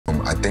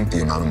think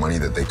the amount of money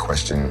that they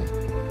questioned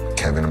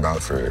Kevin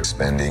about for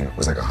spending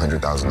was like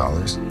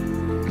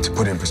 $100,000. To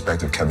put it in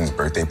perspective, Kevin's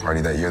birthday party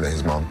that year that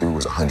his mom threw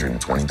was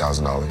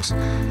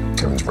 $120,000.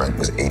 Kevin's rent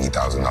was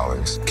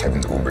 $80,000.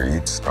 Kevin's Uber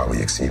Eats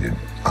probably exceeded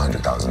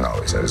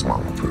 $100,000 that his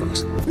mom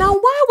approves. Now,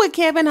 why would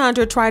Kevin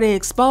Hunter try to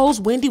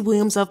expose Wendy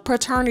Williams of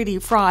paternity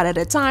fraud at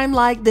a time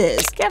like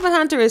this? Kevin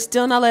Hunter is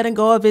still not letting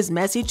go of his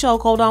messy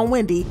chokehold on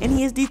Wendy, and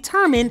he is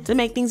determined to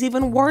make things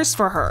even worse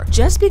for her.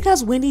 Just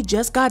because Wendy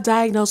just got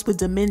diagnosed with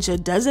dementia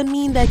doesn't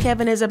mean that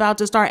Kevin is about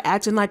to start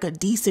acting like a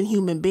decent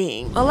human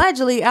being.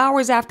 Allegedly,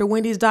 hours after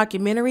Wendy's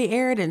documentary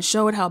aired and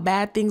showed how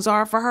bad things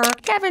are for her,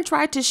 Kevin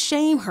tried to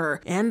shame her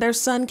and their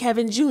son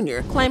Kevin Jr.,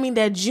 claiming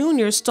that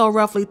Jr. stole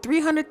roughly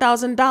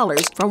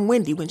 $300,000 from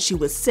Wendy when she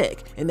was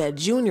sick, and that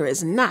Jr.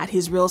 is not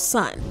his real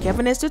son.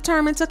 Kevin is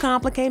determined to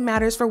complicate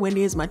matters for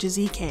Wendy as much as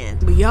he can.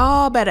 But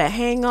y'all better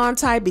hang on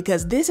tight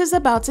because this is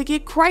about to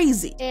get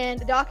crazy. And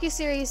the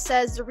docuseries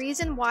says the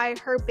reason why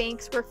her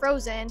banks were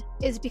frozen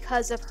is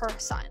because of her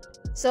son.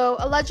 So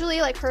allegedly,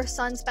 like, her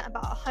son spent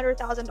about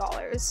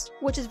 $100,000,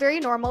 which is very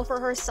normal for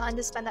her son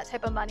to spend that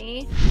type of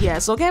money. Yeah,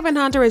 so Kevin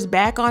Hunter is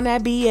back on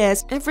that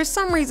BS, and for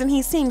some reason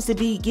he seems to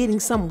be getting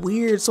some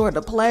weird sort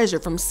of pleasure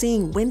from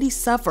seeing Wendy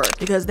suffer,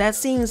 because that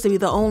seems to be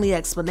the only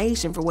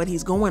explanation for what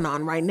he's going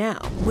on right now.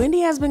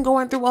 Wendy has been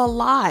going through a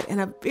lot and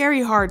a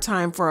very hard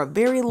time for a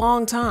very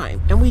long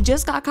time, and we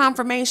just got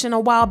confirmation a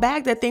while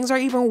back that things are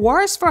even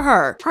worse for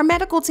her. Her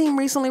medical team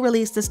recently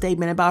released a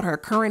statement about her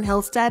current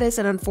health status,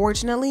 and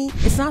unfortunately,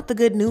 it's not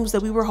the good news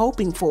that we were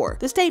hoping for.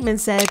 The statement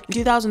said, in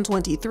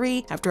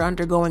 2023, after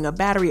undergoing a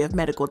battery of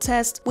medical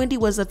tests, Wendy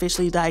was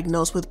officially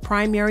diagnosed with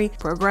primary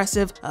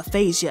progressive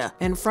aphasia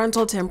and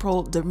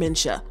frontotemporal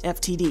dementia,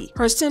 FTD.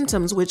 Her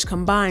symptoms, which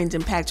combined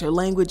impact her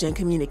language and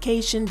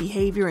communication,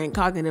 behavior, and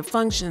cognitive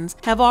functions,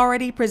 have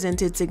already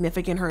presented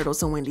significant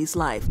hurdles in Wendy's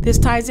life. This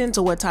ties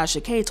into what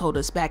Tasha K told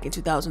us back in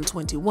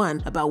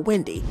 2021 about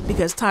Wendy,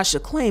 because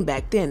Tasha claimed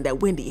back then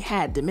that Wendy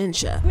had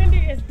dementia. Wendy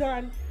is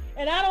done,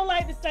 and I don't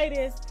like to say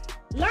this,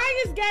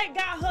 Lionsgate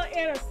got her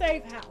in a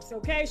safe house,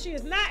 okay? She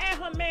is not at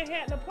her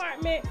Manhattan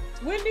apartment.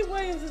 Wendy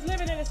Williams is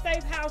living in a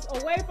safe house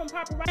away from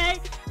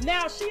paparazzi.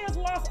 Now, she has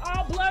lost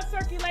all blood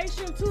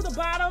circulation to the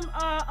bottom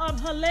of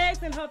her legs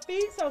and her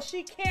feet, so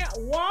she can't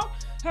walk.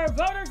 Her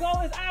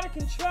vertigo is out of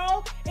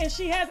control, and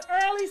she has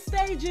early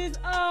stages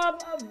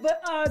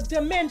of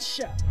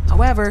dementia.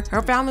 However,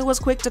 her family was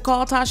quick to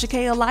call Tasha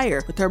K a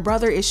liar, with her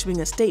brother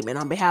issuing a statement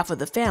on behalf of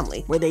the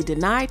family where they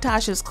denied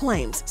Tasha's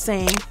claims,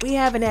 saying, "We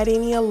haven't had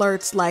any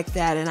alerts like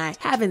that, and I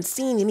haven't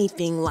seen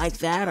anything like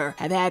that or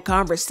have had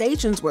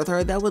conversations with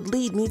her that would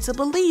lead me to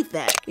believe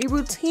that. We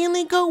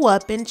routinely go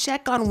up and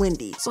check on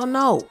Wendy, so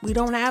no, we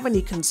don't have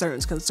any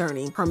concerns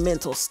concerning her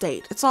mental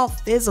state. It's all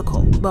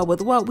physical." But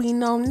with what we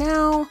know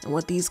now and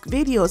what these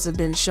videos have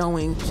been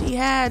showing, she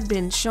had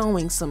been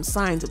showing some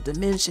signs of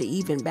dementia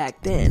even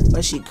back then,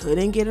 but she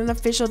couldn't get an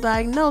official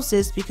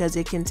diagnosis because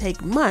it can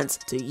take months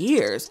to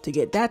years to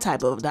get that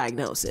type of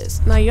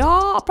diagnosis. Now,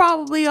 y'all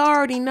probably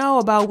already know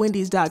about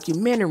Wendy's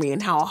documentary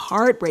and how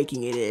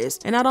heartbreaking it is,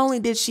 and not only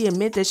did she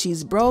admit that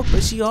she's broke,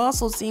 but she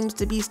also seems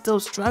to be still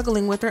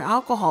struggling with her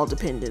alcohol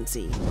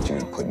dependency. She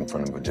was put in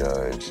front of a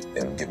judge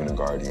and given a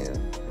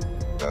guardian.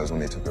 That was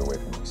when they took her away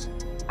from us.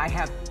 I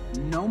have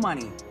no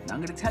money, and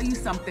I'm gonna tell you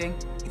something.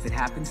 If it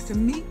happens to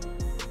me,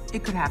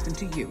 it could happen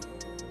to you.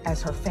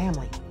 As her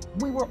family,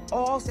 we were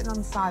all sitting on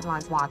the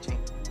sidelines watching,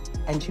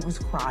 and she was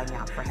crying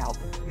out for help.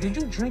 Did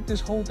you drink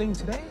this whole thing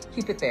today?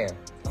 Keep it there.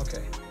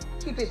 Okay.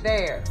 Keep it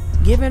there.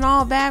 Given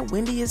all that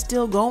Wendy is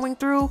still going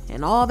through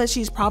and all that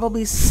she's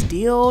probably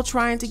still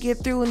trying to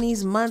get through in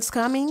these months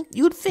coming,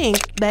 you'd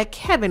think that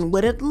Kevin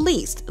would at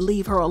least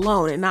leave her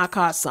alone and not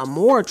cause some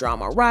more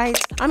drama, right?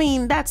 I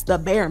mean, that's the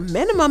bare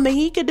minimum that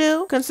he could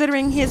do,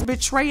 considering his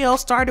betrayal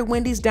started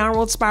Wendy's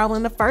downward spiral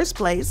in the first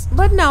place.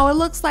 But no, it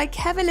looks like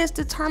Kevin is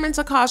determined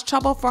to cause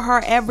trouble for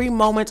her every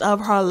moment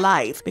of her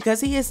life,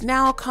 because he is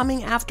now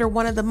coming after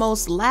one of the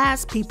most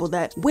last people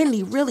that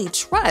Wendy really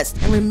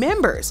trusts and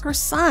remembers, her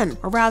son,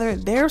 or rather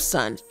their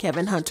son,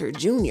 Kevin Hunter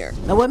Jr.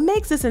 Now, what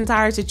makes this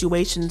entire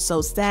situation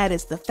so sad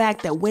is the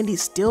fact that Wendy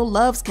still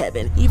loves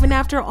Kevin, even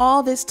after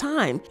all this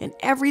time and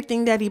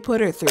everything that he put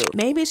her through.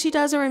 Maybe she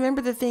doesn't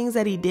remember the things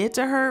that he did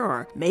to her,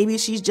 or maybe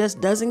she just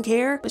doesn't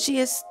care, but she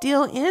is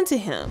still into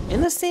him.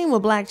 In the scene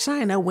with Blac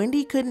Chyna,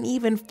 Wendy couldn't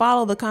even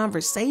follow the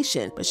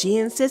conversation, but she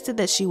insisted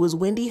that she was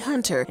Wendy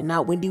Hunter and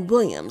not Wendy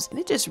Williams, and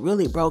it just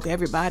really broke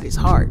everybody's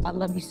heart. I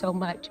love you so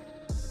much.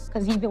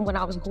 Because even when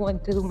I was going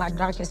through my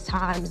darkest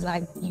times,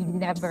 like, you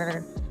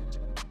never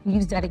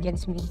used that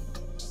against me.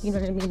 You know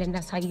what I mean? And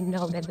that's how you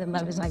know that the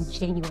love is, like,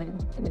 genuine.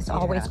 And it's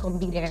always going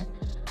to be there.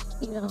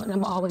 You know, and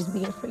I'm always be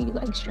here for you,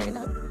 like, straight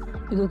up.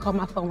 You can call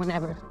my phone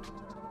whenever.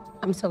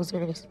 I'm so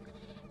serious.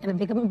 And I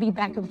think I'm going to be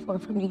back and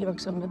forth from New York,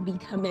 so I'm going to be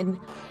coming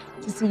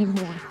to see you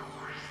more.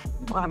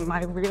 Well,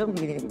 my real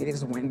name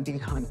is Wendy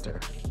Hunter.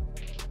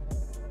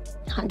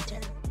 Hunter.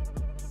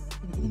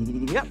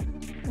 Yep.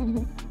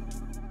 Mm-hmm.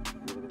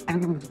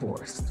 And I'm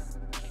divorced.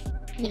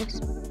 Yes.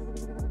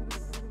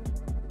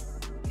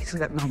 He's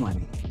got no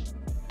money.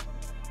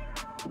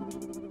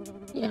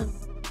 Yeah. Yeah.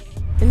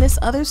 In this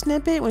other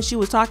snippet, when she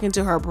was talking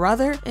to her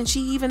brother, and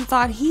she even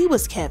thought he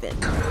was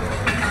Kevin.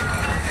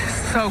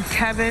 So,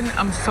 Kevin,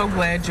 I'm so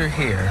glad you're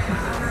here.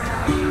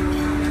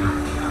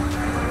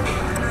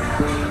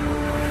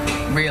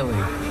 Really?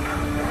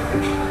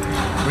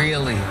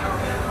 Really?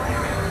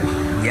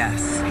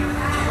 Yes.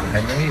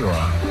 I know you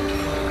are.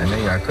 I know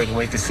you are. I couldn't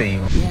wait to see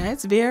you. Yeah,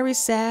 it's very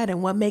sad,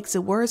 and what makes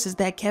it worse is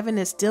that Kevin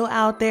is still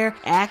out there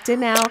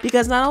acting out,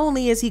 because not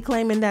only is he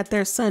claiming that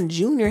their son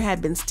Junior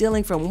had been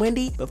stealing from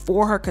Wendy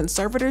before her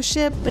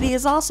conservatorship, but he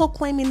is also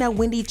claiming that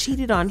Wendy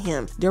cheated on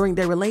him during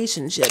their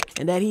relationship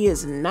and that he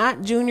is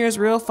not Junior's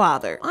real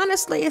father.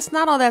 Honestly, it's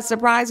not all that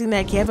surprising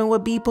that Kevin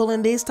would be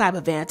pulling these type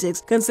of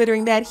antics,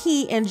 considering that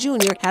he and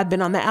Junior have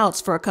been on the outs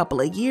for a couple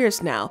of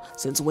years now,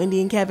 since Wendy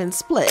and Kevin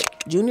split.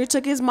 Junior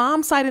took his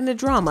mom's side in the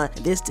drama,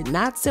 and this did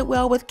not sit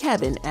well with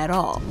Kevin at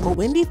all. But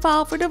Wendy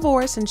filed for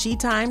divorce, and she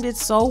timed it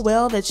so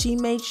well that she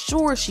made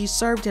sure she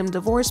served him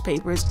divorce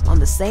papers on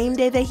the same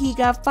day that he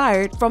got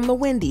fired from the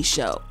Wendy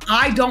show.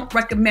 I don't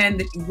recommend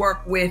that you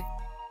work with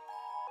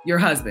your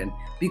husband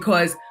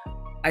because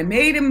I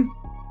made him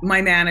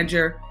my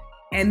manager,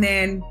 and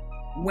then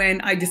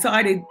when I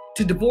decided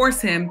to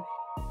divorce him,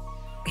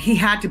 he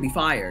had to be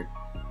fired.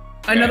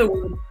 In other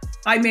words,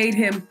 I made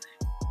him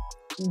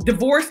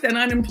divorced and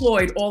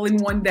unemployed all in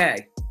one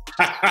day.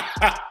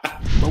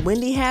 But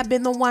Wendy had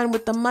been the one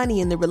with the money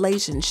in the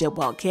relationship,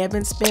 while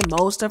Kevin spent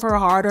most of her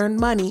hard-earned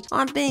money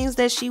on things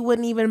that she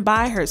wouldn't even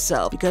buy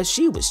herself because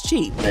she was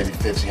cheap. Maybe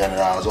 $50,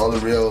 $100. All the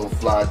real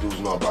fly dudes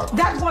know about that.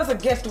 That was a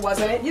gift,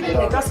 wasn't it? You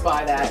didn't make us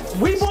buy that.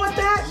 We bought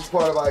that? It's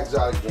part of our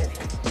exotic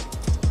drinking.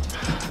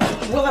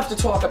 We'll have to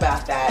talk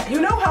about that.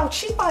 You know how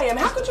cheap I am.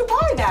 How could you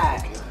buy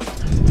that?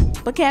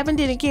 But Kevin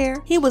didn't care.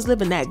 He was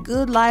living that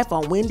good life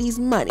on Wendy's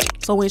money.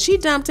 So when she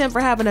dumped him for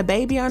having a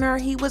baby on her,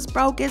 he was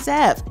broke as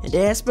F and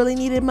desperately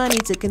needed money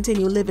to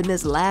continue living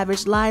this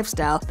lavish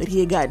lifestyle that he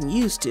had gotten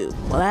used to.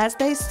 Well, as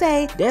they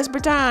say,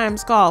 desperate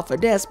times call for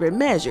desperate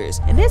measures.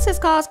 And this has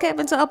caused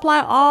Kevin to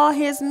apply all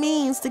his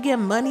means to get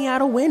money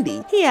out of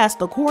Wendy. He asked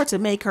the court to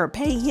make her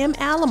pay him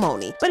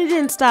alimony, but it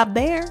didn't stop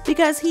there,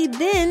 because he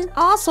then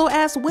also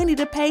asked Wendy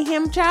to pay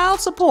him child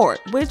support,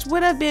 which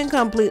would have been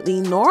completely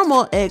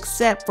normal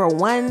except for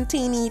one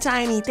teeny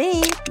tiny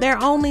thing.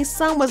 Their only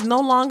son was no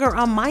longer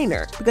a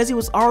minor because he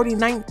was already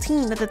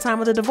 19 at the time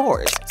of the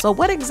divorce. So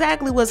what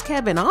exactly was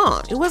Kevin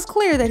on? It was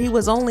clear that he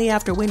was only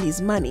after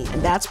Wendy's money,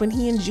 and that's when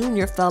he and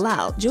Junior fell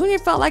out. Junior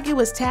felt like it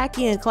was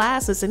tacky and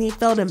classless, and he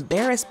felt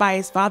embarrassed by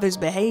his father's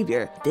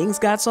behavior. Things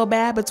got so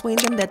bad between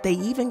them that they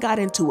even got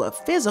into a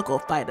physical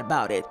fight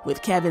about it,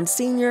 with Kevin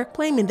Sr.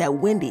 claiming that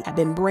Wendy had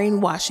been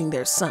brainwashing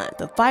their son.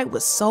 The fight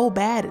was so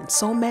bad and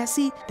so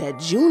messy that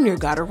Junior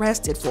got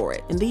arrested for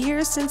it. In the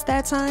years since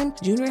that time,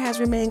 Junior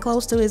has remained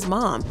close to his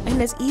mom and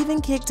has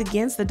even kicked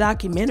against the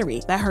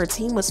documentary that her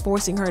team was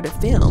forcing her to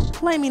film,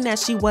 claiming that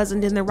she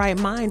wasn't in the right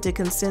mind to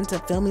consent to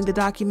filming the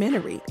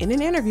documentary. In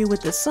an interview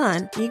with The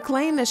Sun, he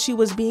claimed that she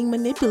was being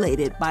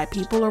manipulated by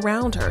people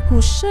around her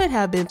who should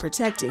have been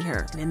protecting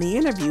her. And in the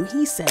interview,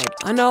 he said,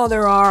 "I know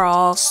there are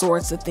all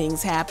sorts of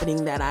things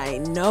happening that I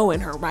know in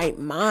her right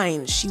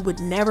mind she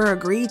would never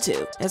agree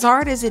to. As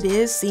hard as it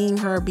is seeing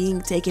her being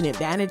taken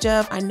advantage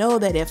of, I know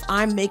that if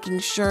I'm making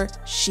sure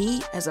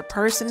she as a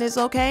person is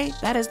okay,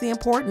 that is the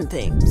important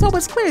thing." So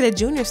it's clear that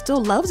Junior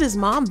still loves his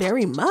mom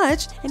very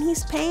much, and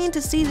he's pained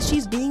to see that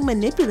she's being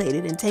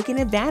manipulated and taken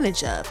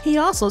advantage of. He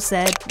also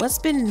said what's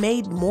been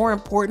made more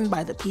important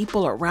by the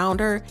people around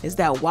her is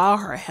that while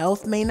her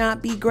health may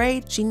not be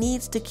great, she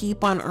needs to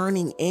keep on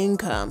earning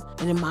income.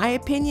 And in my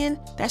opinion,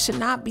 that should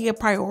not be a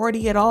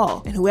priority at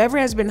all. And whoever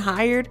has been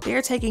hired,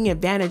 they're taking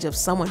advantage of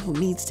someone who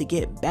needs to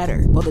get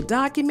better. Well, the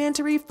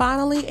documentary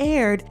finally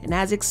aired, and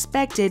as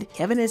expected,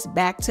 Kevin is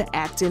back to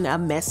acting a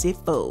messy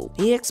fool.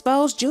 He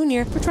exposed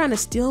Junior for trying to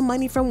steal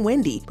money from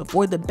Wendy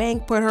before the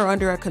bank put her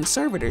under a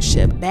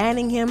conservatorship,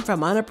 banning him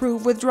from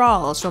unapproved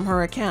withdrawals from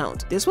her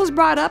account. This was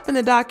brought up in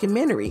the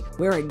documentary,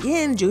 where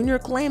again Junior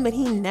claimed that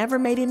he never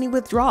made any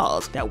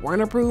withdrawals that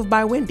weren't approved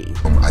by Wendy.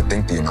 I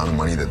think the amount of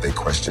money that they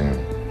questioned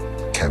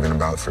Kevin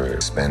about for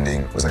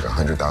spending was like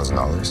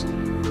 $100,000.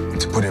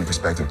 To put it in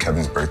perspective,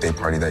 Kevin's birthday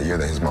party that year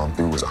that his mom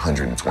threw was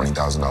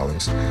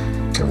 $120,000.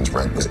 Kevin's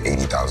rent was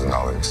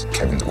 $80,000.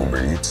 Kevin's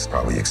Uber Eats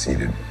probably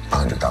exceeded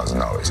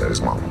 $100,000 that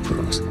his mom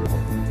approves.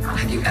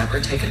 Have you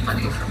ever taken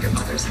money from your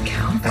mother's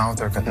account?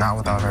 Not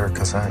without her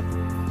consent.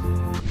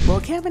 Well,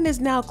 Kevin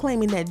is now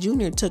claiming that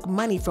Junior took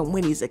money from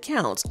Wendy's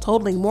accounts,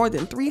 totaling more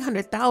than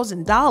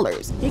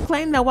 $300,000. He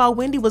claimed that while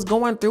Wendy was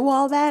going through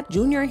all that,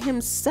 Junior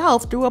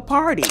himself threw a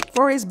party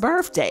for his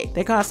birthday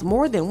that cost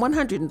more than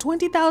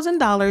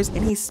 $120,000,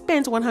 and he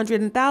spent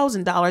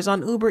 $100,000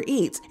 on Uber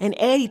Eats and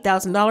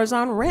 $80,000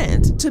 on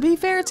rent. To be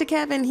fair to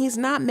Kevin, he's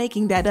not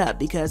making that up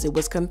because it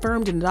was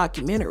confirmed in the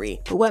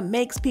documentary. But what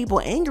makes people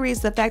angry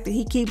is the fact that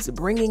he keeps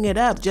bringing it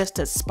up just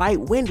to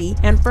spite Wendy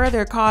and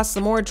further cause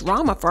some more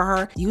drama for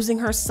her, using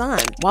her son son.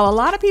 While a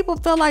lot of people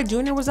felt like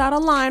Junior was out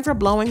of line for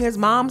blowing his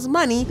mom's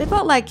money, they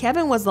felt like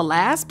Kevin was the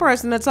last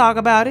person to talk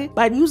about it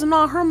by using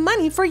all her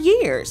money for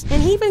years,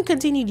 and he even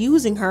continued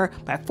using her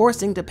by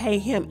forcing to pay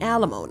him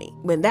alimony.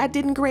 When that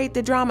didn't create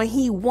the drama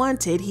he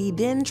wanted, he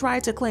then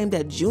tried to claim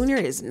that Junior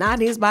is not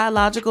his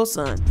biological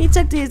son. He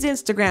took to his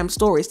Instagram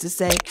stories to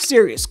say,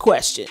 "Serious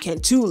question, can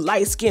two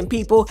light-skinned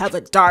people have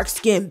a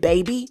dark-skinned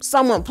baby?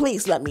 Someone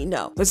please let me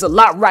know. There's a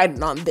lot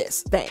riding on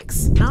this,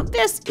 thanks." Now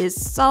this is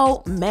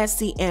so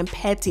messy and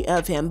petty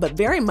of him, but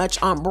very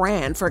much on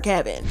brand for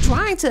Kevin.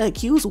 Trying to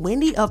accuse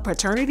Wendy of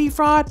paternity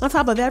fraud on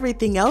top of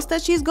everything else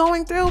that she's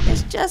going through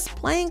is just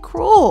plain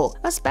cruel,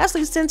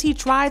 especially since he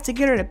tried to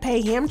get her to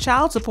pay him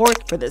child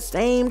support for the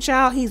same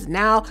child he's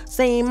now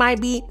saying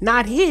might be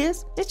not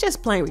his. It's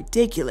just plain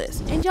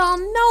ridiculous. And y'all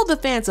know the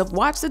fans have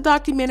watched the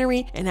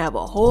documentary and have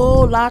a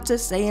whole lot to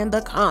say in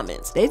the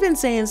comments. They've been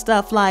saying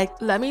stuff like,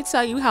 "Let me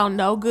tell you how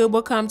no good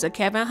will come to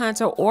Kevin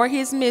Hunter or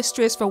his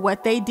mistress for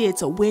what they did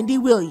to Wendy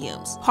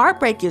Williams.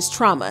 Heartbreak is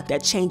trauma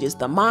that changes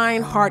the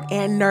mind, heart,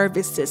 and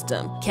nervous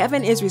system.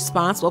 Kevin is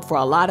responsible for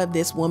a lot of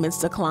this woman's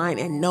decline,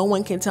 and no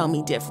one can tell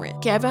me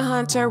different. Kevin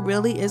Hunter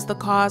really is the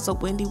cause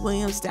of Wendy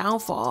Williams'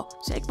 downfall.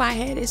 Shake my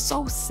head, it's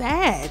so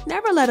sad.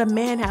 Never let a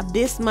man have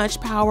this much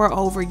power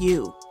over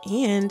you.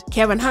 And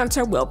Kevin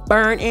Hunter will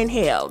burn in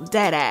hell,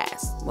 dead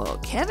ass." Well,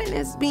 Kevin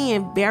is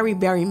being very,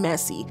 very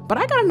messy, but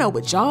I gotta know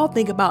what y'all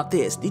think about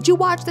this. Did you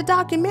watch the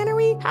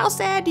documentary? How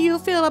sad do you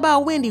feel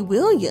about Wendy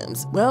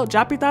Williams? Well,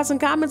 drop your thoughts and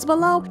comments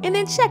below, and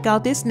then check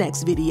out this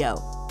next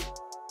video.